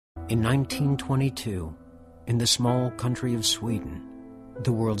In 1922, in the small country of Sweden,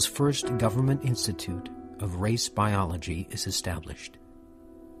 the world's first government institute of race biology is established.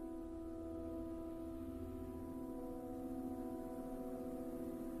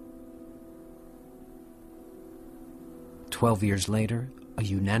 "12 years later, a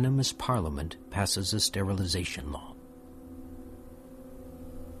unanimous parliament passes a sterilization law.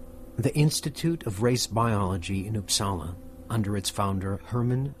 The Institute of Race Biology in Uppsala, under its founder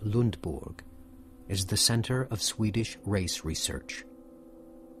Herman Lundborg, is the center of Swedish race research.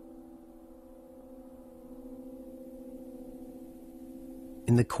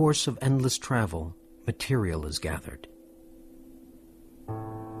 In the course of endless travel, material is gathered.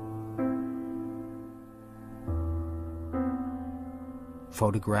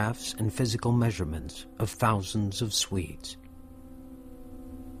 Photographs and physical measurements of thousands of Swedes.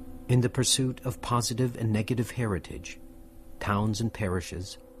 In the pursuit of positive and negative heritage, towns and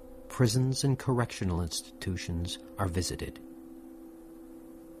parishes, prisons and correctional institutions are visited.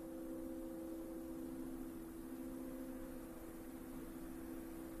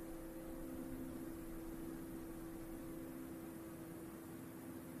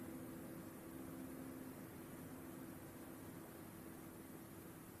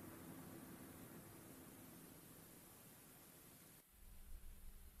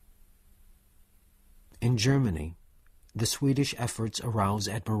 In Germany, the Swedish efforts arouse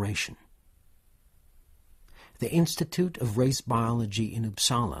admiration. The Institute of Race Biology in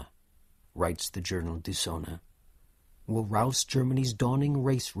Uppsala, writes the journal Die Sonne, will rouse Germany's dawning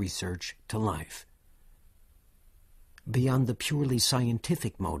race research to life. Beyond the purely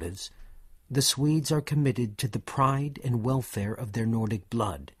scientific motives, the Swedes are committed to the pride and welfare of their Nordic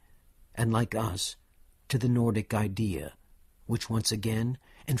blood, and like us, to the Nordic idea, which once again,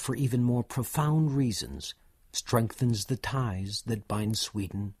 and for even more profound reasons, strengthens the ties that bind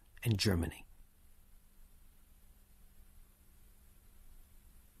Sweden and Germany.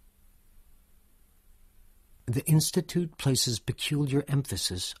 The Institute places peculiar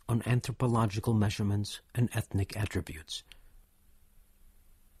emphasis on anthropological measurements and ethnic attributes.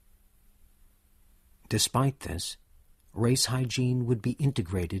 Despite this, race hygiene would be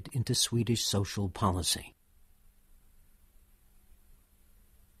integrated into Swedish social policy.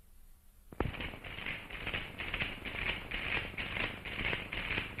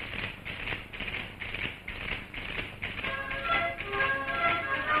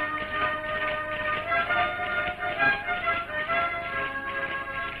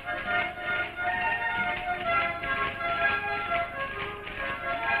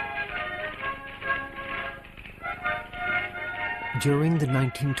 During the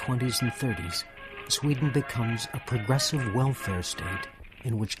 1920s and 30s, Sweden becomes a progressive welfare state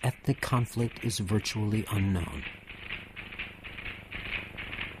in which ethnic conflict is virtually unknown.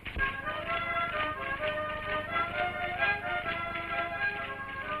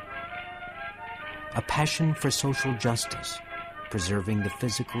 A passion for social justice, preserving the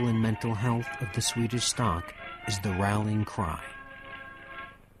physical and mental health of the Swedish stock, is the rallying cry.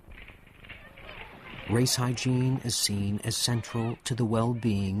 Race hygiene is seen as central to the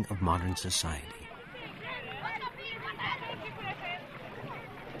well-being of modern society.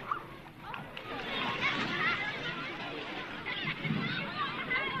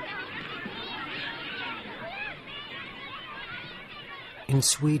 In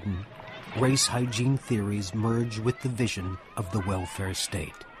Sweden, race hygiene theories merge with the vision of the welfare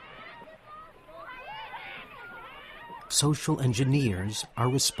state. Social engineers are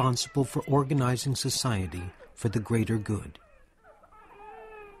responsible for organizing society for the greater good.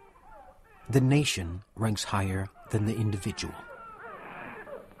 The nation ranks higher than the individual.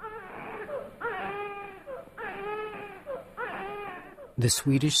 The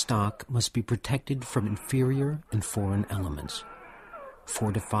Swedish stock must be protected from inferior and foreign elements,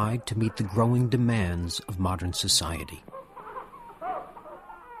 fortified to meet the growing demands of modern society.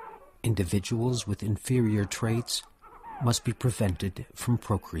 Individuals with inferior traits must be prevented from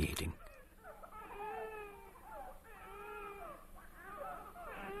procreating.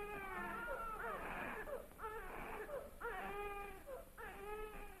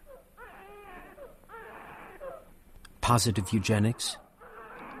 Positive eugenics,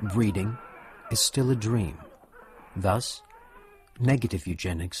 breeding, is still a dream. Thus, negative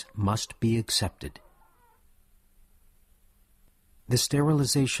eugenics must be accepted. The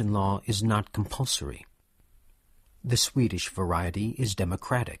sterilization law is not compulsory. The Swedish variety is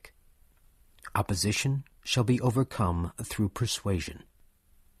democratic. Opposition shall be overcome through persuasion.